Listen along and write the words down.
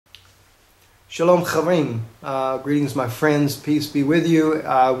Shalom Charim. Greetings my friends, peace be with you.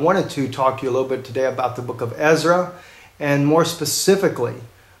 I wanted to talk to you a little bit today about the book of Ezra, and more specifically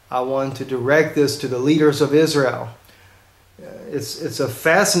I want to direct this to the leaders of Israel. It's a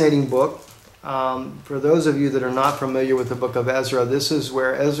fascinating book. For those of you that are not familiar with the book of Ezra, this is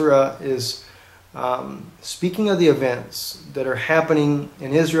where Ezra is speaking of the events that are happening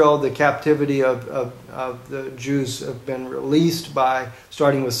in Israel. The captivity of the Jews have been released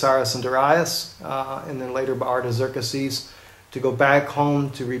starting with Cyrus and Darius, and then later by Artaxerxes, to go back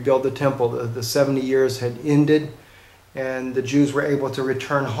home to rebuild the temple. The 70 years had ended, and the Jews were able to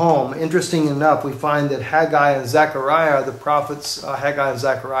return home. Interesting enough, we find that Haggai and Zechariah, the prophets, Haggai and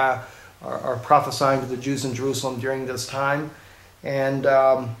Zechariah, are prophesying to the Jews in Jerusalem during this time. And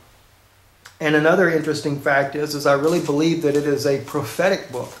another interesting fact is I really believe that it is a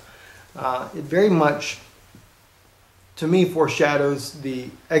prophetic book. It very much, to me, foreshadows the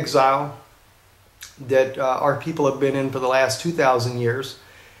exile that our people have been in for the last 2,000 years,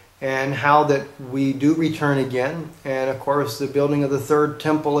 and how that we do return again. And of course, the building of the third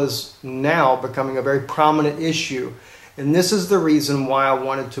temple is now becoming a very prominent issue. And this is the reason why I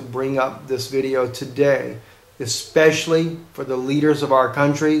wanted to bring up this video today, especially for the leaders of our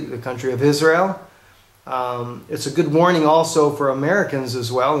country, the country of Israel. It's a good warning also for Americans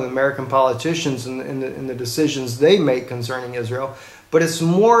as well, and American politicians in the decisions they make concerning Israel. But it's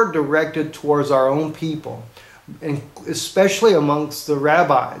more directed towards our own people, and especially amongst the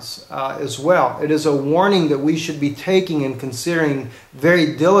rabbis as well. It is a warning that we should be taking and considering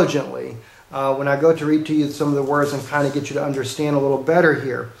very diligently when I go to read to you some of the words and kind of get you to understand a little better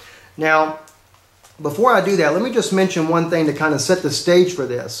here. Now, before I do that, let me just mention one thing to kind of set the stage for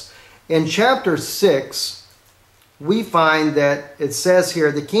this. In chapter 6, we find that it says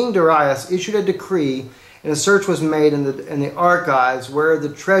here, the king Darius issued a decree, and a search was made in the archives where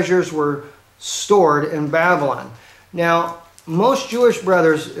the treasures were stored in Babylon. Now, most Jewish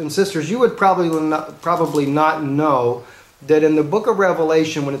brothers and sisters, you would probably not know that in the book of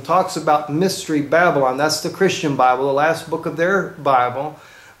Revelation, when it talks about Mystery Babylon, that's the Christian Bible, the last book of their Bible,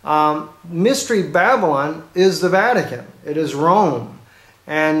 Mystery Babylon is the Vatican. It is Rome.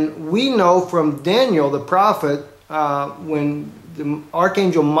 And we know from Daniel the prophet, when the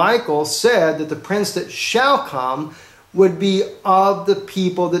Archangel Michael said that the prince that shall come would be of the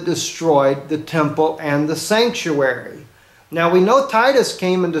people that destroyed the temple and the sanctuary. Now we know Titus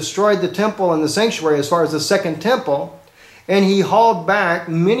came and destroyed the temple and the sanctuary as far as the second temple, and he hauled back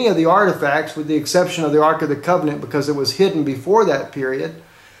many of the artifacts with the exception of the Ark of the Covenant because it was hidden before that period.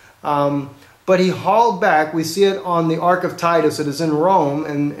 But he hauled back. We see it on the Ark of Titus. It is in Rome,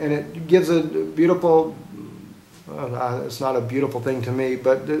 and it gives a beautiful, it's not a beautiful thing to me,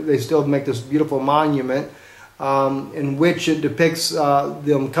 but they still make this beautiful monument in which it depicts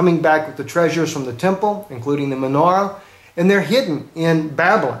them coming back with the treasures from the temple, including the menorah, and they're hidden in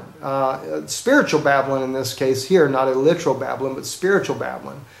Babylon, spiritual Babylon in this case here, not a literal Babylon, but spiritual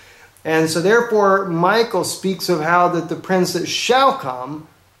Babylon. And so therefore Michael speaks of how that the prince that shall come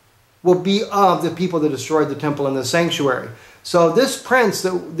will be of the people that destroyed the temple and the sanctuary. So this prince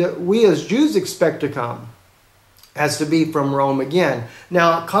that we as Jews expect to come has to be from Rome again.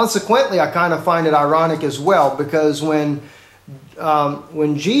 Now, consequently, I kind of find it ironic as well, because when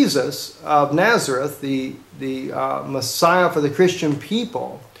Jesus of Nazareth, the Messiah for the Christian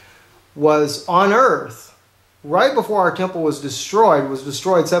people, was on earth, right before our temple was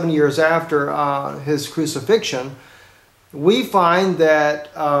destroyed 70 years after his crucifixion, we find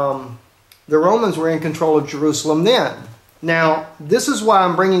that the Romans were in control of Jerusalem then. Now, this is why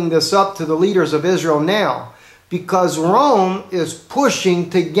I'm bringing this up to the leaders of Israel now, because Rome is pushing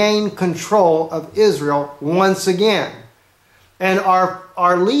to gain control of Israel once again. And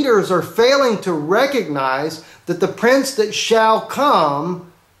our leaders are failing to recognize that the prince that shall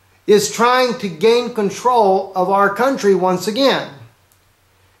come is trying to gain control of our country once again.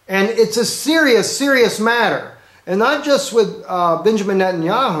 And it's a serious, serious matter. And not just with Benjamin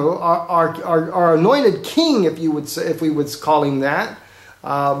Netanyahu, our anointed king, if we would call him that,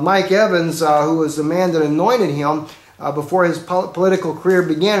 Mike Evans, who was the man that anointed him before his political career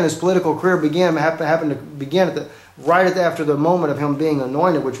began. And his political career happened to begin right after the moment of him being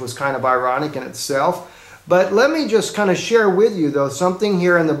anointed, which was kind of ironic in itself. But let me just kind of share with you, though, something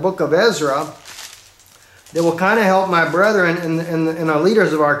here in the book of Ezra that will kind of help my brethren and our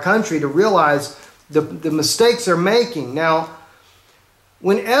leaders of our country to realize the mistakes they're making. Now,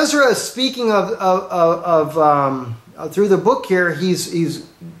 when Ezra is speaking through the book here,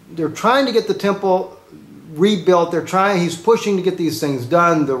 they're trying to get the temple rebuilt. He's pushing to get these things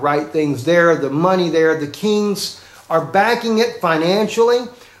done, the right things there, the money there. The kings are backing it financially.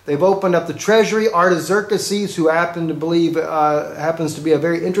 They've opened up the treasury. Artaxerxes, who happens to be a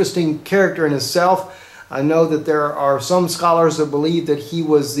very interesting character in himself. I know that there are some scholars that believe that he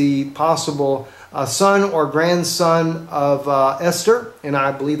was the possible son or grandson of Esther, and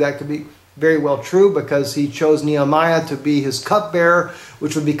I believe that could be very well true because he chose Nehemiah to be his cupbearer,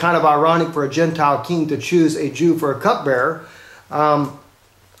 which would be kind of ironic for a Gentile king to choose a Jew for a cupbearer.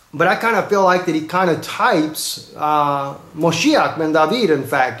 But I kind of feel like that he kind of types Moshiach ben David, in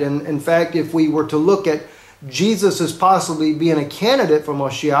fact. And in fact, if we were to look at Jesus as possibly being a candidate for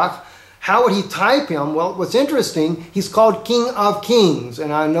Moshiach, how would he type him? Well, what's interesting, he's called King of Kings.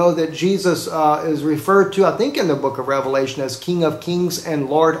 And I know that Jesus is referred to, I think in the book of Revelation, as King of Kings and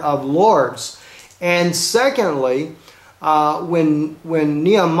Lord of Lords. And secondly, when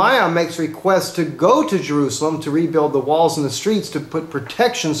Nehemiah makes requests to go to Jerusalem to rebuild the walls and the streets to put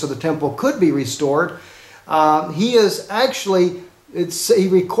protection so the temple could be restored, he is actually, he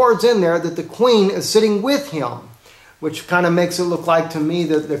records in there that the queen is sitting with him, which kind of makes it look like to me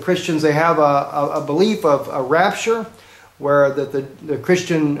that the Christians, they have a belief of a rapture, where the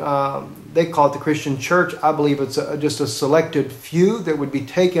Christian, they call it the Christian church. I believe it's just a selected few that would be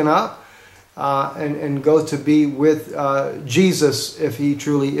taken up and go to be with Jesus if he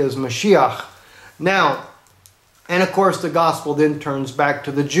truly is Mashiach. Now, and of course the gospel then turns back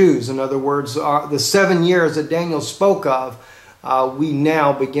to the Jews. In other words, the 7 years that Daniel spoke of, we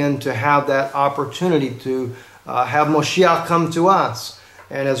now begin to have that opportunity to have Moshiach come to us.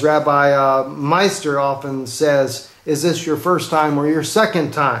 And as Rabbi Meister often says, is this your first time or your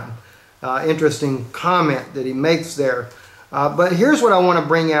second time? Interesting comment that he makes there. But here's what I want to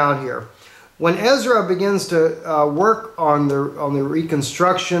bring out here. When Ezra begins to work on the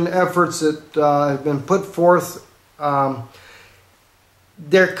reconstruction efforts that have been put forth,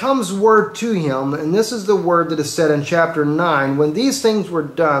 there comes word to him, and this is the word that is said in chapter 9. When these things were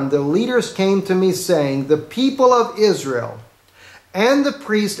done, the leaders came to me saying, the people of Israel and the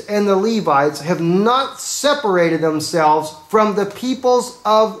priests and the Levites have not separated themselves from the peoples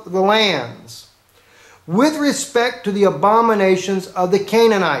of the lands with respect to the abominations of the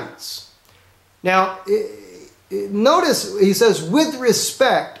Canaanites. Now, notice he says, with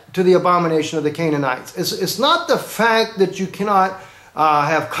respect to the abomination of the Canaanites. It's not the fact that you cannot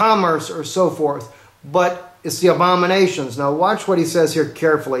have commerce or so forth, but it's the abominations. Now watch what he says here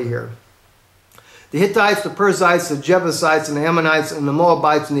carefully here. The Hittites, the Perizzites, the Jebusites, and the Ammonites, and the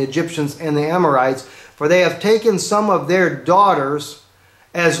Moabites, and the Egyptians, and the Amorites, for they have taken some of their daughters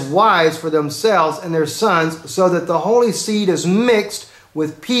as wives for themselves and their sons, so that the holy seed is mixed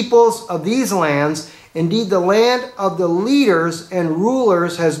with peoples of these lands. Indeed, the land of the leaders and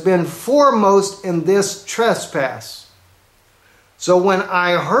rulers has been foremost in this trespass. So when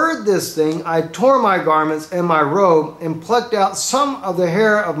I heard this thing, I tore my garments and my robe and plucked out some of the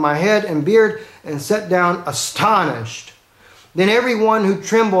hair of my head and beard and sat down astonished. Then everyone who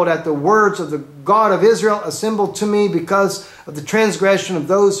trembled at the words of the God of Israel assembled to me because of the transgression of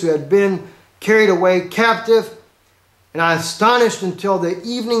those who had been carried away captive. And I astonished until the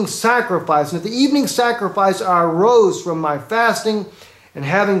evening sacrifice. And at the evening sacrifice I arose from my fasting, and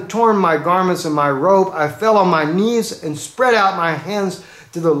having torn my garments and my robe, I fell on my knees and spread out my hands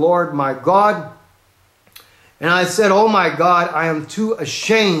to the Lord my God. And I said, oh my God, I am too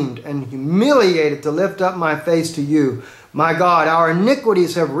ashamed and humiliated to lift up my face to you. My God, our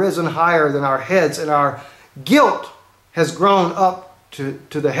iniquities have risen higher than our heads, and our guilt has grown up to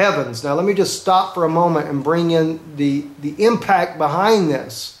the heavens. Now let me just stop for a moment and bring in the impact behind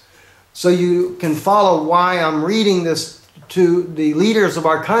this, so you can follow why I'm reading this to the leaders of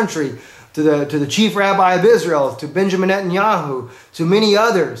our country, to the chief rabbi of Israel, to Benjamin Netanyahu, to many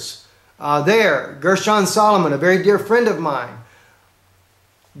others there. Gershon Solomon, a very dear friend of mine.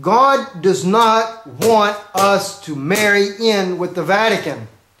 God does not want us to marry in with the Vatican.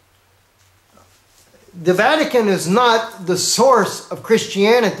 The Vatican is not the source of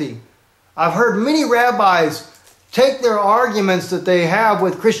Christianity. I've heard many rabbis take their arguments that they have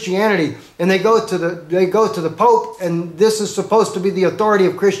with Christianity, and they go to the Pope, and this is supposed to be the authority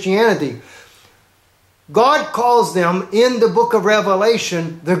of Christianity. God calls them in the book of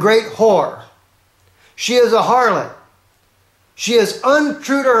Revelation the great whore. She is a harlot. She is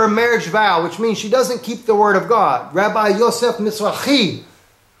untrue to her marriage vow, which means she doesn't keep the word of God. Rabbi Yosef Mizrahi,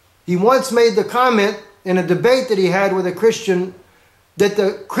 he once made the comment in a debate that he had with a Christian that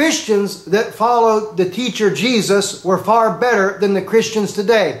the Christians that followed the teacher Jesus were far better than the Christians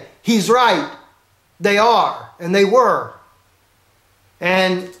today. He's right. They are, and they were.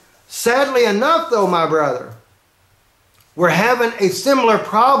 And sadly enough, though, my brother, we're having a similar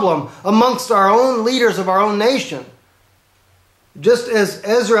problem amongst our own leaders of our own nation. Just as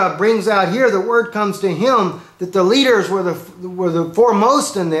Ezra brings out here, the word comes to him that the leaders were the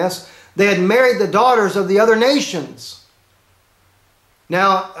foremost in this. They had married the daughters of the other nations.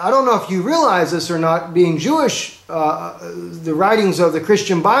 Now, I don't know if you realize this or not, being Jewish, the writings of the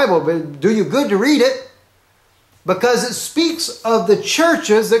Christian Bible, but do you good to read it, because it speaks of the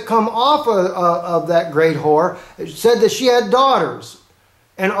churches that come off of that great whore. It said that she had daughters.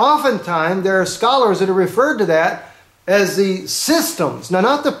 And oftentimes there are scholars that have referred to that as the systems. Now,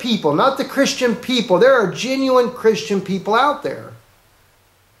 not the people, not the Christian people. There are genuine Christian people out there.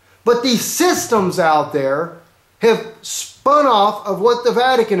 But these systems out there have spun off of what the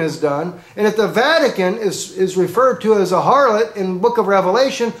Vatican has done. And if the Vatican is referred to as a harlot in the book of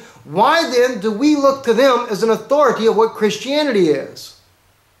Revelation, why then do we look to them as an authority of what Christianity is?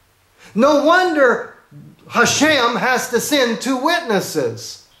 No wonder Hashem has to send 2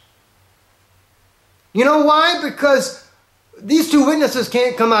 witnesses. You know why? Because these 2 witnesses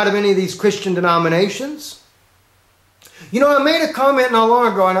can't come out of any of these Christian denominations. You know, I made a comment not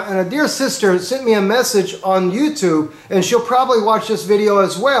long ago, and a dear sister sent me a message on YouTube, and she'll probably watch this video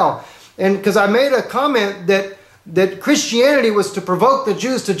as well. And because I made a comment that Christianity was to provoke the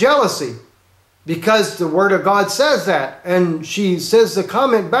Jews to jealousy, because the Word of God says that. And she says the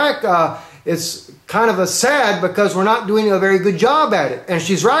comment back, it's kind of a sad because we're not doing a very good job at it. And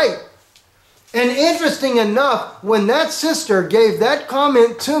she's right. And interesting enough, when that sister gave that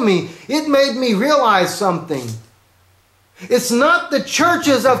comment to me, it made me realize something. It's not the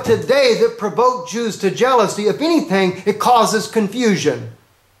churches of today that provoke Jews to jealousy. If anything, it causes confusion.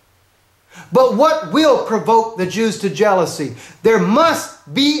 But what will provoke the Jews to jealousy? There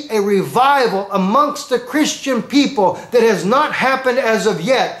must be a revival amongst the Christian people that has not happened as of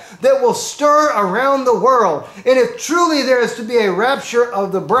yet, that will stir around the world. And if truly there is to be a rapture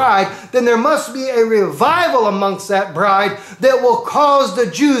of the bride, then there must be a revival amongst that bride that will cause the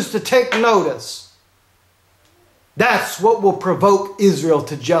Jews to take notice. That's what will provoke Israel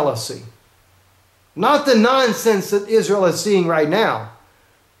to jealousy. Not the nonsense that Israel is seeing right now.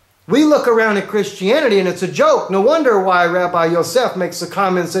 We look around at Christianity and it's a joke. No wonder why Rabbi Yosef makes the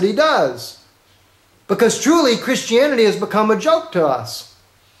comments that he does. Because truly Christianity has become a joke to us.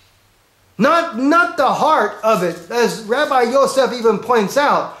 Not the heart of it. As Rabbi Yosef even points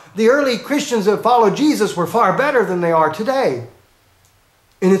out, the early Christians that followed Jesus were far better than they are today.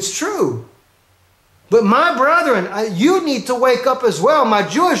 And it's true. But my brethren, you need to wake up as well. My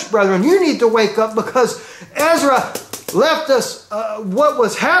Jewish brethren, you need to wake up, because Ezra left us what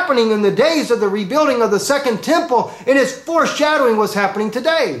was happening in the days of the rebuilding of the Second Temple, and it's foreshadowing what's happening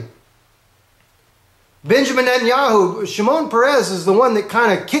today. Benjamin Netanyahu, Shimon Peres is the one that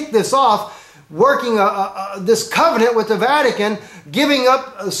kind of kicked this off, working this covenant with the Vatican, giving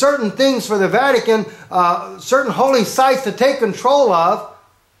up certain things for the Vatican, certain holy sites to take control of,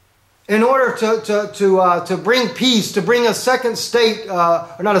 in order to bring peace, to bring a second state,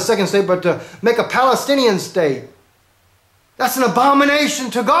 or not a second state, but to make a Palestinian state. That's an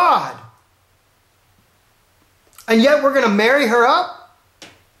abomination to God. And yet we're going to marry her up?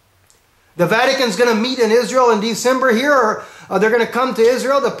 The Vatican's going to meet in Israel in December here, or they're going to come to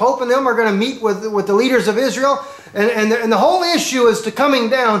Israel. The Pope and them are going to meet with the leaders of Israel. And the whole issue is to coming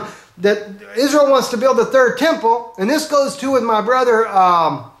down that Israel wants to build the 3rd temple. And this goes to with my brother,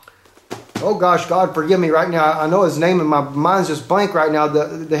 oh gosh, God forgive me right now. I know his name and my mind's just blank right now.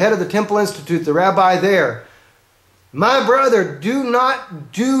 The head of the Temple Institute, the rabbi there. My brother, do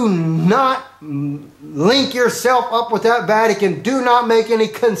not link yourself up with that Vatican. Do not make any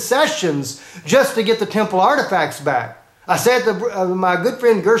concessions just to get the temple artifacts back. I said to my good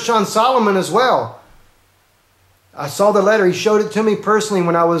friend Gershon Solomon as well. I saw the letter. He showed it to me personally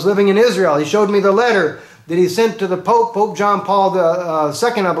when I was living in Israel. He showed me the letter that he sent to the Pope, Pope John Paul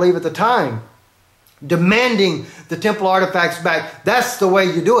II, I believe at the time, demanding the temple artifacts back. That's the way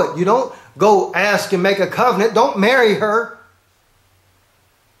you do it. You don't go ask and make a covenant. Don't marry her.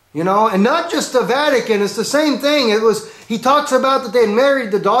 You know, and not just the Vatican. It's the same thing. He talks about that they had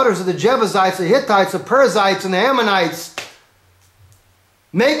married the daughters of the Jebusites, the Hittites, the Perizzites, and the Ammonites.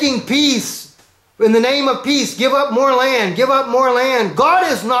 Making peace in the name of peace. Give up more land. Give up more land. God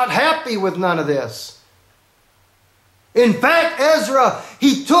is not happy with none of this. In fact, Ezra,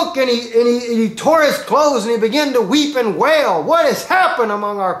 he took and he tore his clothes and he began to weep and wail. What has happened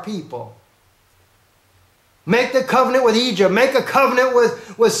among our people? Make the covenant with Egypt. Make a covenant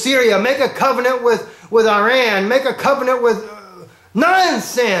with Syria. Make a covenant with Iran. Make a covenant with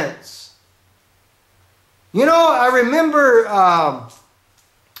nonsense. You know, I remember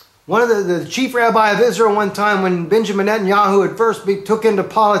one of the chief rabbi of Israel one time when Benjamin Netanyahu had first took into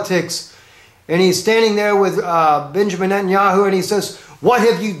politics. And he's standing there with Benjamin Netanyahu, and he says, what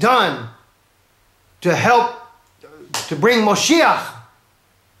have you done to help to bring Moshiach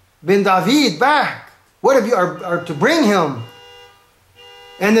ben David back? What have you, or to bring him?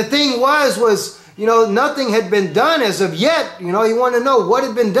 And the thing was, you know, nothing had been done as of yet. You know, he wanted to know what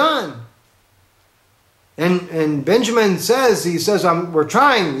had been done. And Benjamin says, we're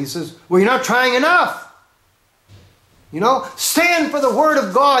trying. He says, well, you're not trying enough. You know, stand for the word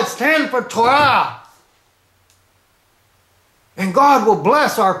of God. Stand for Torah. And God will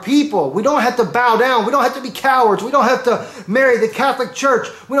bless our people. We don't have to bow down. We don't have to be cowards. We don't have to marry the Catholic Church.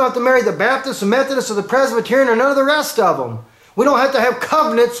 We don't have to marry the Baptists, the Methodists, or the Presbyterian, or none of the rest of them. We don't have to have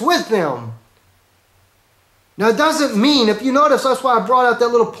covenants with them. Now, it doesn't mean, if you notice, that's why I brought out that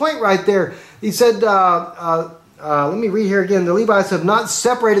little point right there. He said, let me read here again. The Levites have not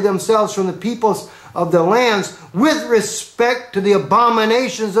separated themselves from the peoples of the lands with respect to the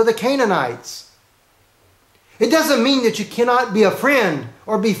abominations of the Canaanites. It doesn't mean that you cannot be a friend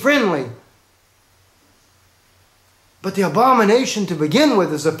or be friendly. But the abomination to begin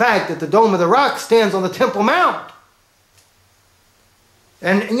with is the fact that the Dome of the Rock stands on the Temple Mount.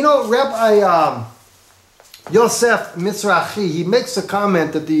 And you know, Rabbi Yosef Mizrahi, he makes a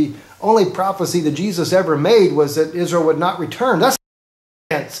comment that the only prophecy that Jesus ever made was that Israel would not return. That's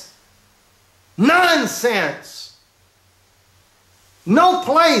nonsense. Nonsense. No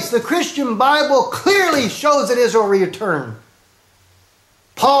place. The Christian Bible clearly shows that Israel will return.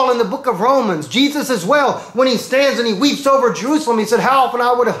 Paul in the book of Romans, Jesus as well, when he stands and he weeps over Jerusalem, he said, how often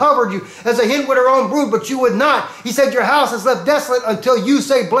I would have hovered you as a hen would her own brood, but you would not. He said, your house is left desolate until you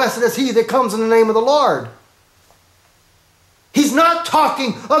say, blessed is he that comes in the name of the Lord. He's not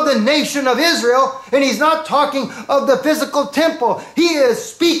talking of the nation of Israel, and he's not talking of the physical temple. He is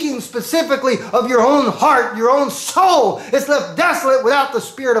speaking specifically of your own heart, your own soul. It's left desolate without the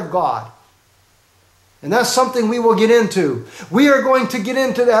Spirit of God. And that's something we will get into. We are going to get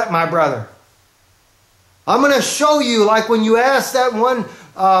into that, my brother. I'm going to show you, like when you ask that one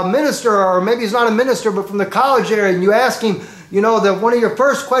minister, or maybe he's not a minister, but from the college area, and you ask him, you know, that one of your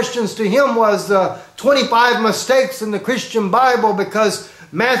first questions to him was 25 mistakes in the Christian Bible, because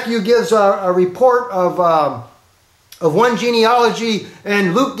Matthew gives a report of one genealogy,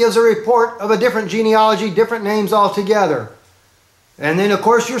 and Luke gives a report of a different genealogy, different names altogether. And then, of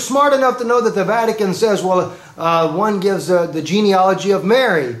course, you're smart enough to know that the Vatican says, well, one gives the genealogy of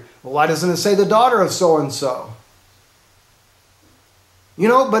Mary. Well, why doesn't it say the daughter of so-and-so? You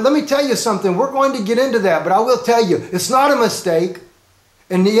know, but let me tell you something. We're going to get into that, but I will tell you, it's not a mistake.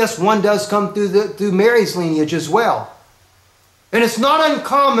 And yes, one does come through Mary's lineage as well. And it's not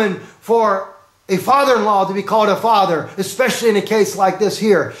uncommon for a father-in-law to be called a father, especially in a case like this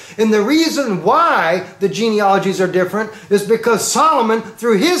here. And the reason why the genealogies are different is because Solomon,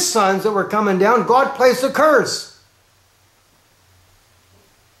 through his sons that were coming down, God placed a curse.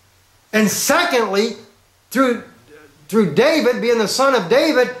 And secondly, through David, being the son of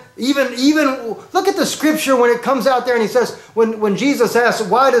David, even look at the scripture when it comes out there, and he says, when Jesus asks,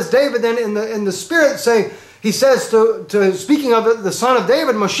 why does David then in the Spirit say, he says to speaking of the son of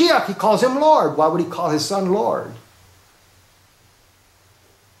David, Moshiach, he calls him Lord. Why would he call his son Lord?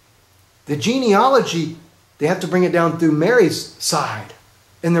 The genealogy, they have to bring it down through Mary's side.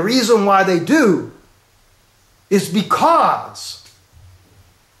 And the reason why they do is because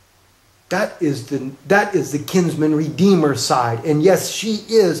that is the kinsman redeemer side. And yes, she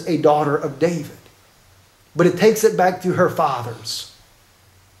is a daughter of David. But it takes it back through her fathers,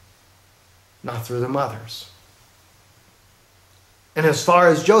 not through the mothers. And as far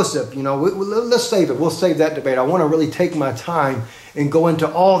as Joseph, you know, let's save it. We'll save that debate. I want to really take my time and go into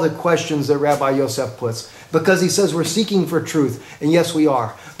all the questions that Rabbi Yosef puts, because he says we're seeking for truth. And yes, we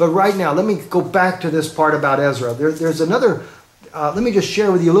are. But right now, let me go back to this part about Ezra. There's another... let me just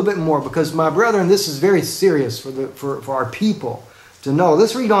share with you a little bit more, because my brethren, this is very serious for our people to know.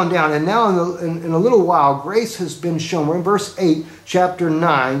 Let's read on down. And now in a little while, grace has been shown. We're in verse 8, chapter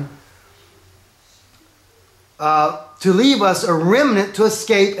 9. To leave us a remnant to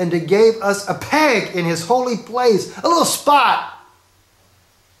escape, and to give us a peg in his holy place. A little spot.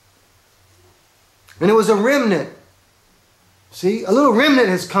 And it was a remnant. See, a little remnant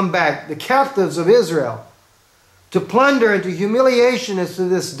has come back. The captives of Israel. To plunder and to humiliation is to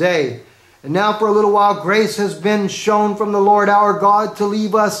this day. And now for a little while grace has been shown from the Lord our God, to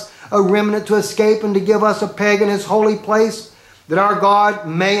leave us a remnant to escape, and to give us a peg in his holy place, that our God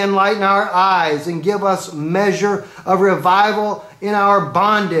may enlighten our eyes and give us measure of revival in our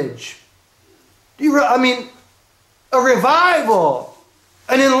bondage. A revival,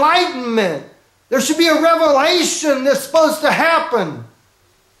 an enlightenment. There should be a revelation that's supposed to happen.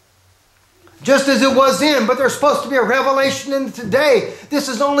 just as it was then, but there's supposed to be a revelation in today. This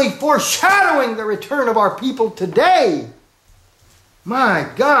is only foreshadowing the return of our people today. My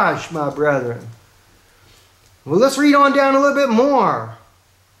gosh, my brethren. Well, let's read on down a little bit more.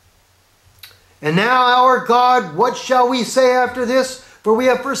 And now, our God, what shall we say after this? For we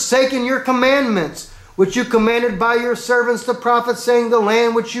have forsaken your commandments, which you commanded by your servants the prophets, saying, the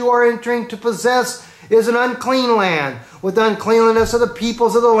land which you are entering to possess is an unclean land, with the uncleanliness of the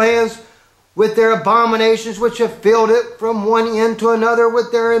peoples of the lands, with their abominations which have filled it from one end to another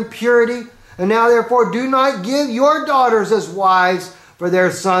with their impurity. And now therefore do not give your daughters as wives for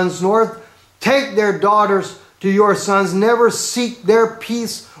their sons, nor take their daughters to your sons. Never seek their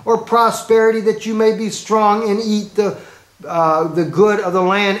peace or prosperity, that you may be strong and eat the good of the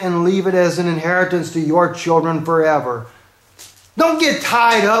land and leave it as an inheritance to your children forever. Don't get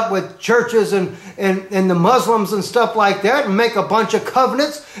tied up with churches and the Muslims and stuff like that and make a bunch of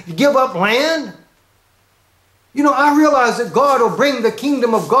covenants. Give up land. You know, I realize that God will bring the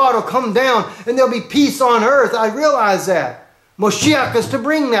kingdom of God will come down and there'll be peace on earth. I realize that. Moshiach is to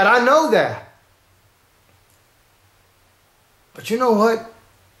bring that. I know that. But you know what?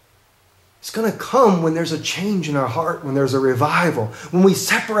 It's going to come when there's a change in our heart, when there's a revival, when we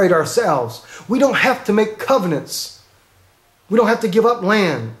separate ourselves. We don't have to make covenants. We don't have to give up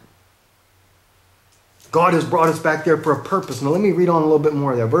land. God has brought us back there for a purpose. Now let me read on a little bit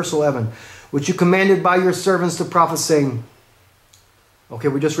more there. Verse 11. Which you commanded by your servants the prophets, saying, okay,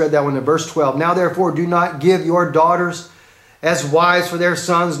 we just read that one in verse 12. Now therefore do not give your daughters as wives for their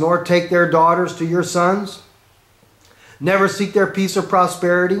sons, nor take their daughters to your sons. Never seek their peace or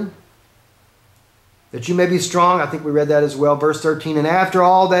prosperity, that you may be strong. I think we read that as well. Verse 13. And after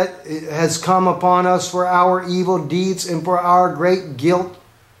all that has come upon us for our evil deeds and for our great guilt,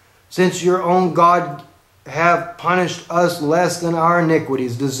 since your own God have punished us less than our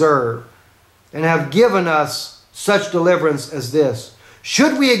iniquities deserve, and have given us such deliverance as this,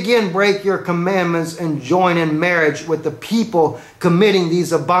 should we again break your commandments and join in marriage with the people committing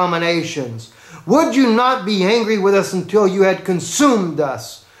these abominations? Would you not be angry with us until you had consumed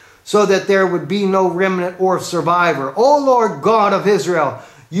us, so that there would be no remnant or survivor? O Lord God of Israel,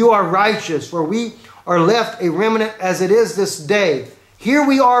 you are righteous, for we are left a remnant as it is this day. Here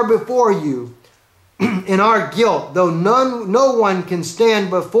we are before you in our guilt, though no one can stand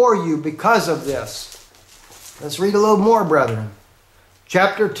before you because of this. Let's read a little more, brethren.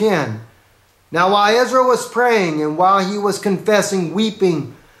 Chapter 10. Now while Ezra was praying, and while he was confessing,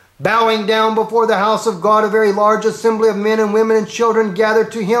 weeping, bowing down before the house of God, a very large assembly of men and women and children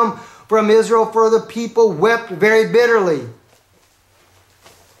gathered to him from Israel, for the people wept very bitterly.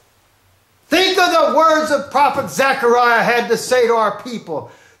 Think of the words of prophet Zechariah had to say to our people.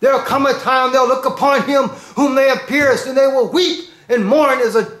 There will come a time they'll look upon him whom they have pierced, and they will weep and mourn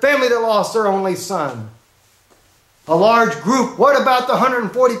as a family that lost their only son. A large group. What about the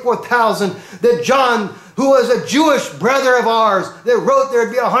 144,000 that John, who was a Jewish brother of ours, that wrote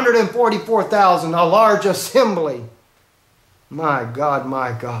there'd be 144,000, a large assembly? My God,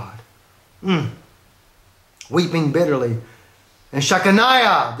 my God. Weeping bitterly. And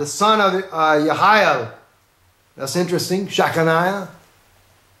Shechaniah, the son of Jehiel. That's interesting. Shechaniah.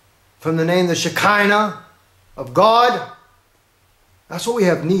 From the name the Shekinah of God. That's what we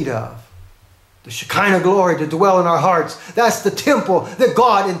have need of. The Shekinah glory to dwell in our hearts. That's the temple that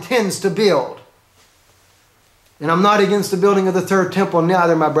God intends to build. And I'm not against the building of the third temple,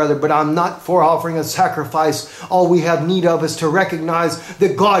 neither, my brother, but I'm not for offering a sacrifice. All we have need of is to recognize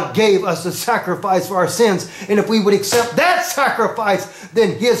that God gave us a sacrifice for our sins. And if we would accept that sacrifice,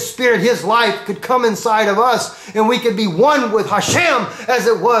 then His Spirit, His life could come inside of us, and we could be one with Hashem as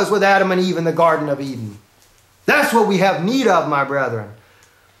it was with Adam and Eve in the Garden of Eden. That's what we have need of, my brethren.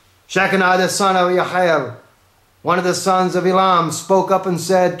 Shechaniah, the son of Jehiel, one of the sons of Elam, spoke up and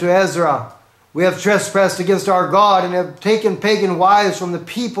said to Ezra, "We have trespassed against our God and have taken pagan wives from the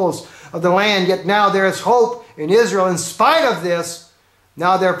peoples of the land. Yet now there is hope in Israel in spite of this.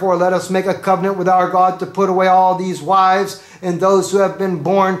 Now therefore let us make a covenant with our God to put away all these wives and those who have been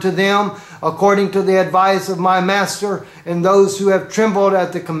born to them, according to the advice of my master, and those who have trembled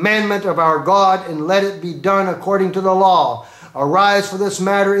at the commandment of our God, and let it be done according to the law. Arise, for this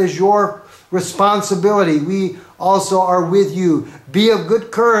matter is your responsibility. We also are with you. Be of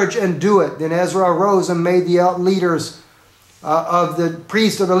good courage and do it." Then Ezra arose and made the leaders of the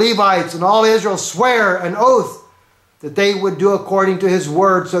priests of the Levites and all Israel swear an oath that they would do according to his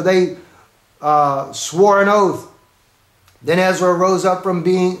word. So they swore an oath. Then Ezra rose up from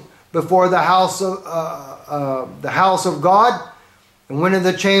being before the house of God, and went in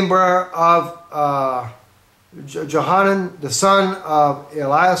the chamber of Johanan, the son of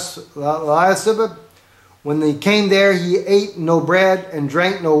Eliasib, when he came there, he ate no bread and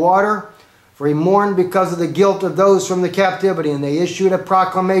drank no water, for he mourned because of the guilt of those from the captivity. And they issued a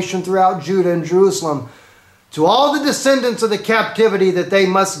proclamation throughout Judah and Jerusalem to all the descendants of the captivity that they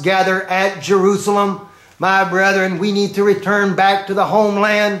must gather at Jerusalem. My brethren, we need to return back to the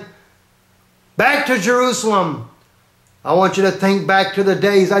homeland, back to Jerusalem. I want you to think back to the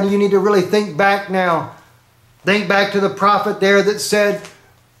days. You need to really think back now. Think back to the prophet there that said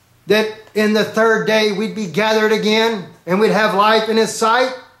that in the third day we'd be gathered again and we'd have life in His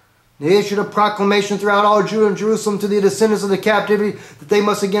sight. They issued a proclamation throughout all Judah and Jerusalem to the descendants of the captivity that they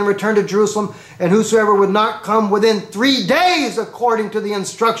must again return to Jerusalem, and whosoever would not come within 3 days, according to the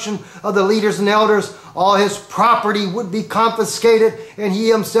instruction of the leaders and elders, all his property would be confiscated, and he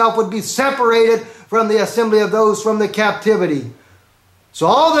himself would be separated from the assembly of those from the captivity. So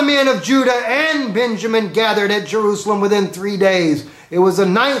all the men of Judah and Benjamin gathered at Jerusalem within 3 days. It was the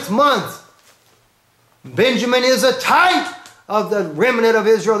 9th month. Benjamin is a type of the remnant of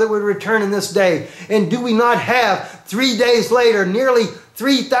Israel that would return in this day. And do we not have 3 days later, nearly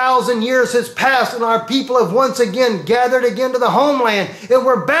 3,000 years has passed, and our people have once again gathered again to the homeland. And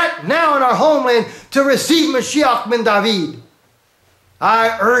we're back now in our homeland to receive Mashiach ben David.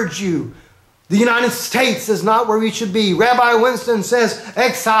 I urge you, the United States is not where we should be. Rabbi Winston says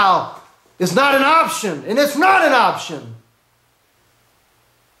exile is not an option, and it's not an option.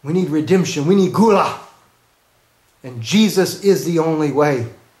 We need redemption. We need Gula. And Jesus is the only way.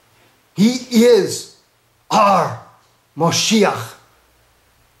 He is our Moshiach.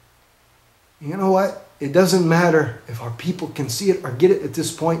 You know what? It doesn't matter if our people can see it or get it at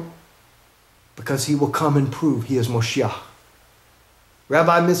this point, because He will come and prove He is Moshiach.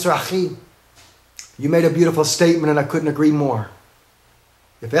 Rabbi Mizrahi, you made a beautiful statement and I couldn't agree more.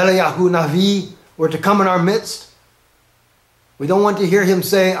 If Eliyahu Navi were to come in our midst, we don't want to hear him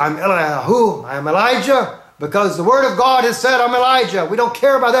say, I'm Eliyahu, I am Elijah, because the Word of God has said, I'm Elijah. We don't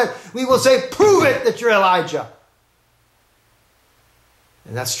care about that. We will say, prove it that you're Elijah.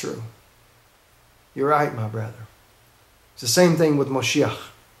 And that's true. You're right, my brother. It's the same thing with Moshiach.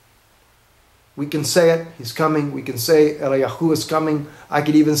 We can say it, He's coming. We can say Eliyahu is coming. I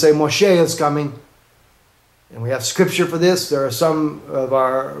could even say Moshe is coming. And we have scripture for this. There are some of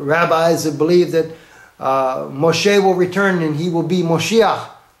our rabbis that believe that Moshe will return and he will be Moshiach.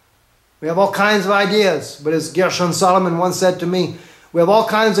 We have all kinds of ideas, but as Gershon Solomon once said to me, we have all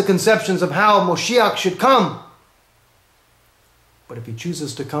kinds of conceptions of how Moshiach should come. But if He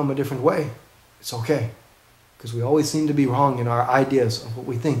chooses to come a different way, it's okay, because we always seem to be wrong in our ideas of what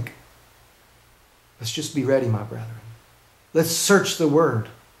we think. Let's just be ready, my brethren. Let's search the Word.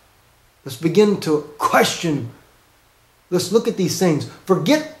 Let's begin to question. Let's look at these things.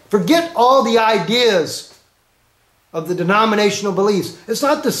 Forget all the ideas of the denominational beliefs. It's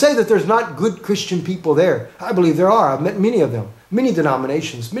not to say that there's not good Christian people there. I believe there are. I've met many of them. Many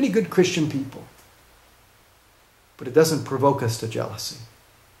denominations. Many good Christian people. But it doesn't provoke us to jealousy.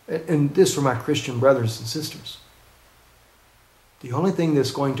 And this for my Christian brothers and sisters. The only thing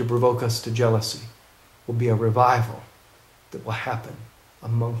that's going to provoke us to jealousy will be a revival that will happen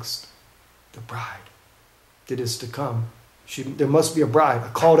amongst the bride that is to come. There must be a bride, a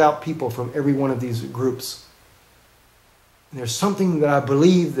called out people from every one of these groups. And there's something that I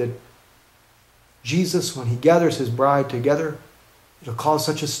believe that Jesus, when He gathers His bride together, it'll cause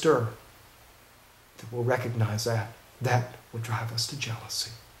such a stir that we'll recognize that. That will drive us to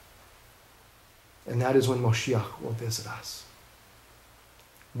jealousy. And that is when Moshiach will visit us.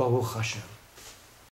 Baruch Hashem.